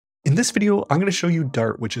In this video, I'm going to show you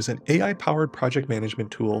Dart, which is an AI-powered project management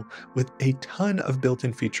tool with a ton of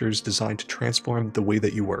built-in features designed to transform the way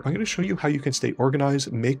that you work. I'm going to show you how you can stay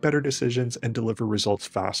organized, make better decisions, and deliver results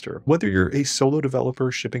faster. Whether you're a solo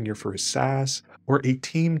developer shipping your first SaaS or a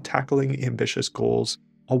team tackling ambitious goals,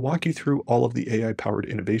 I'll walk you through all of the AI-powered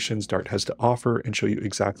innovations Dart has to offer and show you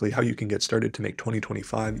exactly how you can get started to make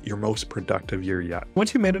 2025 your most productive year yet.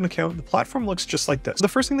 Once you made an account, the platform looks just like this. The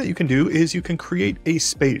first thing that you can do is you can create a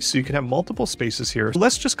space. So you can have multiple spaces here.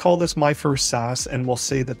 Let's just call this My First SaaS, and we'll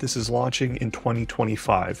say that this is launching in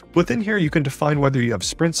 2025. Within here, you can define whether you have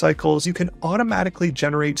sprint cycles. You can automatically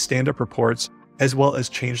generate stand-up reports as well as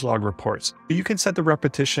changelog reports. You can set the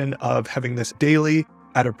repetition of having this daily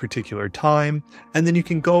at a particular time, and then you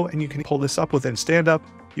can go and you can pull this up within stand-up.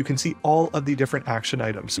 You can see all of the different action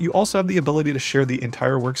items. You also have the ability to share the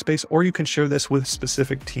entire workspace, or you can share this with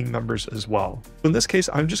specific team members as well. In this case,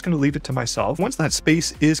 I'm just going to leave it to myself. Once that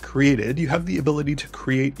space is created, you have the ability to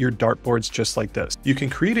create your dartboards just like this. You can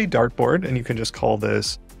create a dartboard and you can just call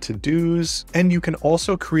this to-dos, and you can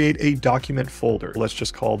also create a document folder. Let's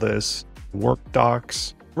just call this work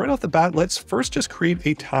docs. Right off the bat, let's first just create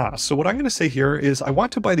a task. So what I'm going to say here is I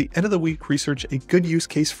want to, by the end of the week, research a good use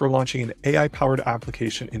case for launching an AI-powered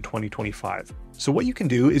application in 2025. So what you can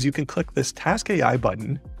do is you can click this Task AI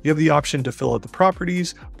button. You have the option to fill out the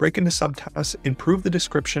properties, break into subtasks, improve the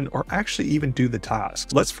description, or actually even do the task.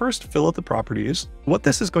 Let's first fill out the properties. What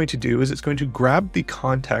this is going to do is it's going to grab the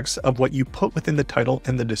context of what you put within the title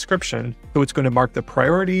and the description. So it's going to mark the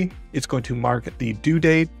priority, it's going to mark the due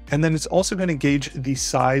date, and then it's also going to gauge the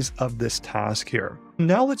size of this task here.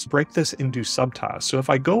 Now let's break this into subtasks. So if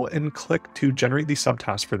I go and click to generate the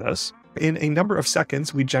subtask for this, in a number of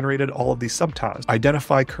seconds, we generated all of these subtasks.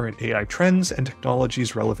 Identify current AI trends and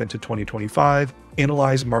technologies relevant to 2025,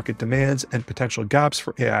 analyze market demands and potential gaps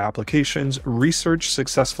for AI applications, research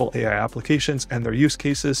successful AI applications and their use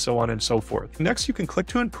cases, so on and so forth. Next, you can click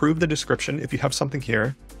to improve the description if you have something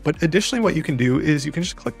here. But additionally, what you can do is you can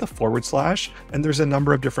just click the / and there's a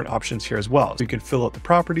number of different options here as well. So you can fill out the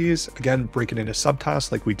properties, again, break it into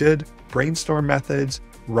subtasks like we did, brainstorm methods,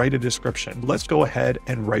 write a description. Let's go ahead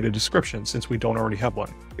and write a description since we don't already have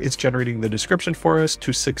one. It's generating the description for us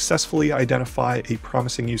to successfully identify a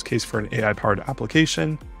promising use case for an AI-powered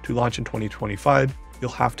application to launch in 2025. You'll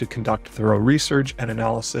have to conduct thorough research and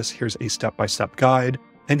analysis. Here's a step-by-step guide.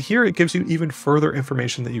 And here it gives you even further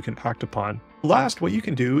information that you can act upon. Last, what you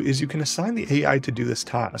can do is you can assign the AI to do this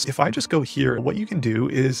task. If I just go here, what you can do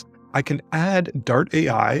is I can add Dart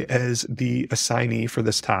AI as the assignee for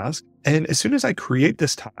this task. And as soon as I create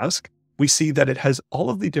this task, we see that it has all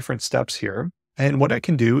of the different steps here. And what I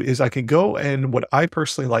can do is I can go, and what I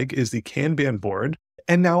personally like is the Kanban board.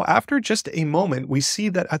 And now after just a moment, we see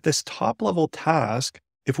that at this top level task,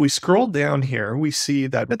 if we scroll down here, we see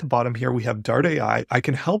that at the bottom here, we have Dart AI. I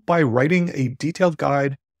can help by writing a detailed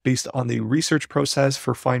guide based on the research process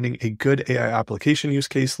for finding a good AI application use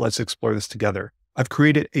case. Let's explore this together. I've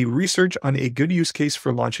created a research on a good use case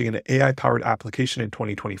for launching an AI-powered application in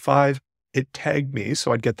 2025. It tagged me,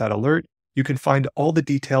 so I'd get that alert. You can find all the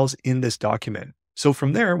details in this document. So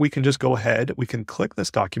from there, we can just go ahead, we can click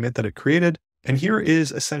this document that it created, and here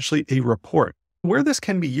is essentially a report. Where this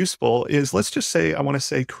can be useful is, let's just say, I want to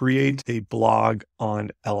say create a blog on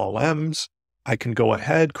LLMs. I can go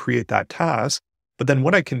ahead, create that task. But then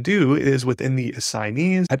what I can do is within the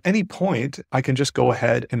assignees, at any point, I can just go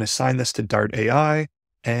ahead and assign this to Dart AI,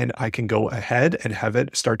 and I can go ahead and have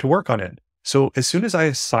it start to work on it. So as soon as I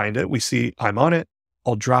assigned it, we see I'm on it.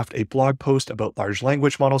 I'll draft a blog post about large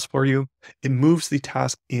language models for you. It moves the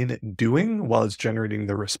task in doing while it's generating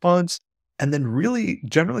the response. And then really,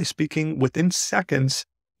 generally speaking, within seconds,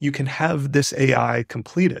 you can have this AI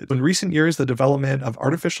completed. In recent years, the development of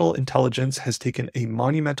artificial intelligence has taken a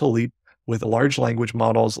monumental leap, with large language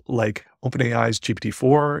models like OpenAI's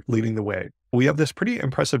GPT-4 leading the way. We have this pretty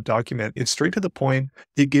impressive document. It's straight to the point.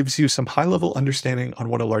 It gives you some high-level understanding on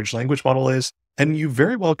what a large language model is, and you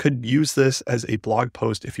very well could use this as a blog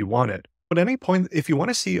post if you want it. But at any point, if you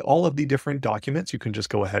want to see all of the different documents, you can just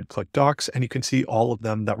go ahead, click Docs, and you can see all of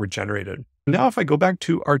them that were generated. Now, if I go back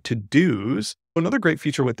to our to-dos, another great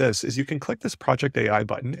feature with this is you can click this Project AI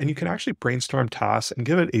button, and you can actually brainstorm tasks and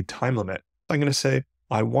give it a time limit. I'm going to say,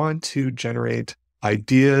 I want to generate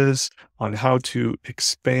ideas on how to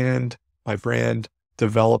expand my brand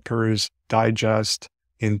developers digest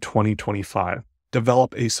in 2025.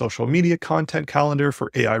 Develop a social media content calendar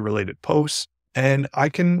for AI related posts, and I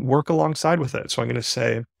can work alongside with it. So I'm going to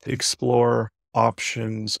say, explore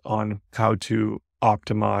options on how to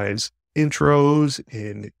optimize intros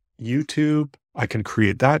in YouTube. I can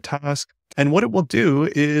create that task. And what it will do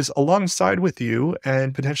is alongside with you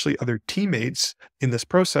and potentially other teammates in this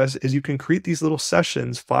process is you can create these little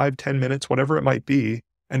sessions, 5, 10 minutes, whatever it might be,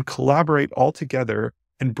 and collaborate all together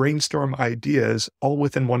and brainstorm ideas all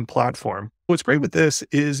within one platform. What's great with this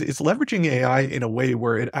is it's leveraging AI in a way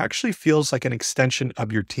where it actually feels like an extension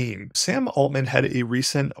of your team. Sam Altman had a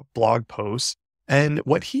recent blog post, and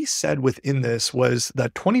what he said within this was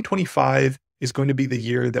that 2025 is going to be the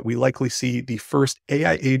year that we likely see the first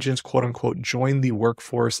AI agents, quote unquote, join the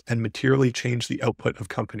workforce and materially change the output of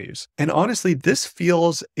companies. And honestly, this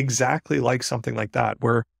feels exactly like something like that,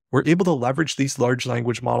 where we're able to leverage these large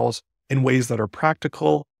language models in ways that are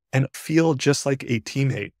practical and feel just like a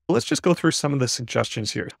teammate. Let's just go through some of the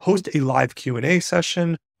suggestions here. Host a live Q&A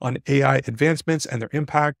session on AI advancements and their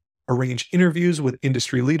impact. Arrange interviews with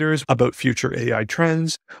industry leaders about future AI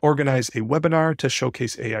trends, organize a webinar to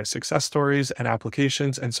showcase AI success stories and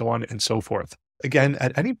applications, and so on and so forth. Again,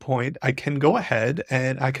 at any point, I can go ahead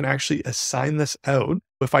and I can actually assign this out.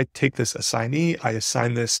 If I take this assignee, I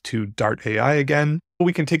assign this to Dart AI again.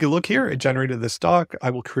 We can take a look here. It generated this doc. I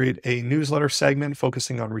will create a newsletter segment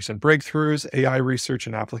focusing on recent breakthroughs, AI research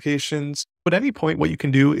and applications. At any point, what you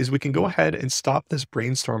can do is we can go ahead and stop this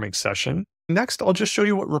brainstorming session. Next, I'll just show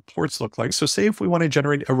you what reports look like. So say if we want to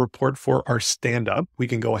generate a report for our stand-up, we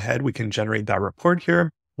can go ahead, we can generate that report here.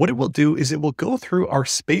 What it will do is it will go through our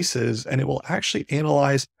spaces and it will actually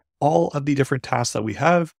analyze all of the different tasks that we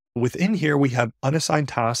have. Within here, we have unassigned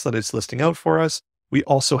tasks that it's listing out for us. We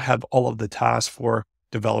also have all of the tasks for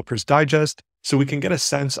Developers Digest, so we can get a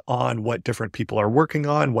sense on what different people are working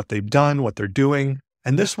on, what they've done, what they're doing.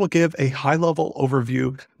 And this will give a high-level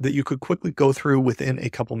overview that you could quickly go through within a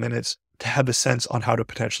couple minutes to have a sense on how to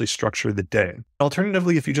potentially structure the day.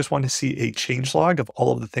 Alternatively, if you just want to see a change log of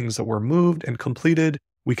all of the things that were moved and completed,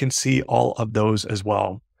 we can see all of those as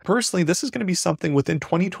well. Personally, this is going to be something within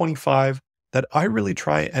 2025 that I really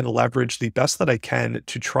try and leverage the best that I can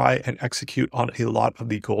to try and execute on a lot of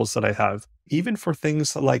the goals that I have. Even for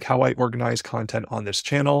things like how I organize content on this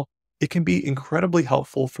channel, it can be incredibly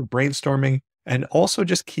helpful for brainstorming and also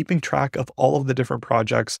just keeping track of all of the different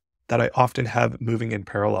projects that I often have moving in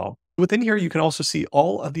parallel. Within here, you can also see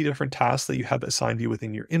all of the different tasks that you have assigned to you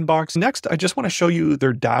within your inbox. Next, I just want to show you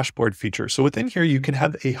their dashboard feature. So within here, you can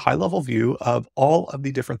have a high-level view of all of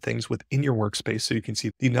the different things within your workspace. So you can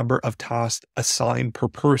see the number of tasks assigned per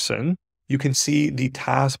person. You can see the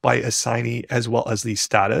task by assignee as well as the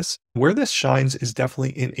status. Where this shines is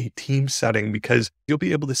definitely in a team setting because you'll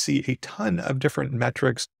be able to see a ton of different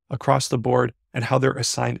metrics across the board and how they're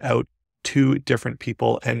assigned out to different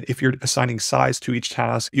people. And if you're assigning size to each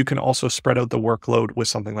task, you can also spread out the workload with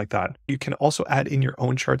something like that. You can also add in your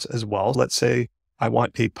own charts as well. Let's say I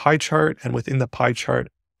want a pie chart, and within the pie chart,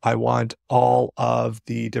 I want all of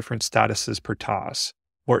the different statuses per task.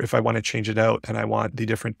 Or if I want to change it out and I want the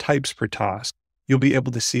different types per task, you'll be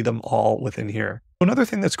able to see them all within here. Another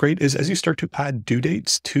thing that's great is as you start to add due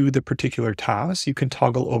dates to the particular task, you can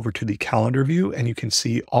toggle over to the calendar view and you can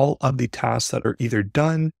see all of the tasks that are either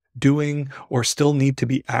done, doing, or still need to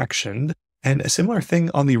be actioned. And a similar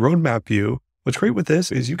thing on the roadmap view. What's great with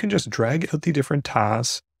this is you can just drag out the different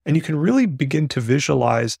tasks and you can really begin to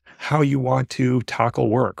visualize how you want to tackle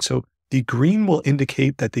work. So the green will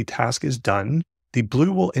indicate that the task is done. The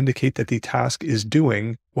blue will indicate that the task is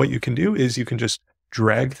doing. What you can do is you can just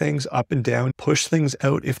drag things up and down, push things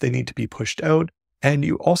out if they need to be pushed out. And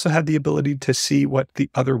you also have the ability to see what the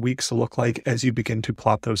other weeks look like as you begin to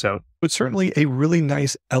plot those out. But certainly a really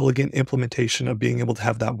nice, elegant implementation of being able to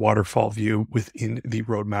have that waterfall view within the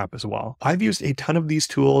roadmap as well. I've used a ton of these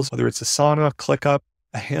tools, whether it's Asana, ClickUp,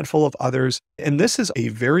 a handful of others. And this is a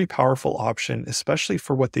very powerful option, especially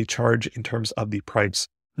for what they charge in terms of the price.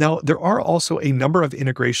 Now, there are also a number of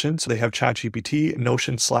integrations. So they have ChatGPT,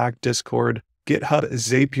 Notion, Slack, Discord, GitHub,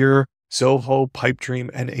 Zapier, Zoho, Pipedream,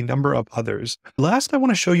 and a number of others. Last, I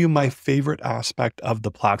want to show you my favorite aspect of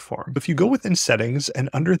the platform. If you go within settings and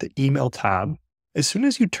under the email tab, as soon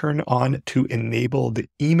as you turn on to enable the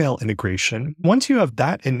email integration, once you have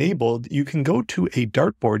that enabled, you can go to a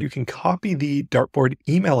dartboard. You can copy the dartboard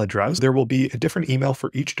email address. There will be a different email for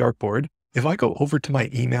each dartboard. If I go over to my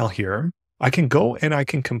email here, I can go and I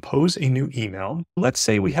can compose a new email. Let's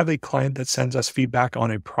say we have a client that sends us feedback on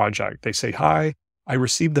a project. They say, "Hi, I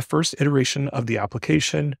received the first iteration of the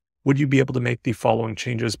application. Would you be able to make the following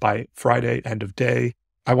changes by Friday, end of day?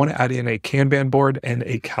 I want to add in a Kanban board and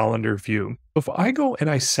a calendar view." If I go and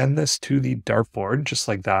I send this to the dartboard, just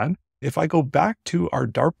like that, if I go back to our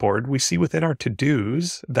dartboard, we see within our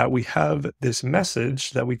to-dos that we have this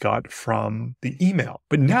message that we got from the email.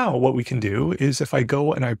 But now what we can do is if I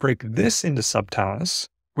go and I break this into subtasks,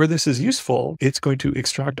 Where this is useful, it's going to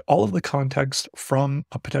extract all of the context from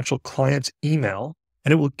a potential client's email,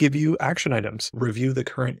 and it will give you action items. Review the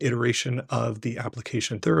current iteration of the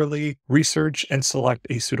application thoroughly, research and select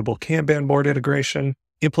a suitable Kanban board integration,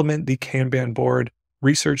 implement the Kanban board,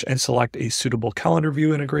 research and select a suitable calendar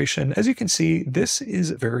view integration. As you can see, this is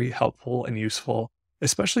very helpful and useful,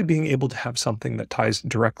 especially being able to have something that ties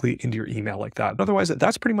directly into your email like that. Otherwise,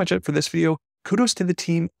 that's pretty much it for this video. Kudos to the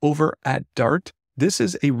team over at Dart. This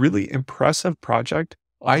is a really impressive project.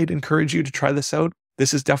 I'd encourage you to try this out.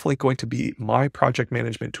 This is definitely going to be my project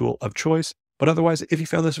management tool of choice. But otherwise, if you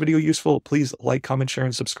found this video useful, please like, comment, share,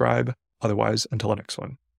 and subscribe. Otherwise, until the next one.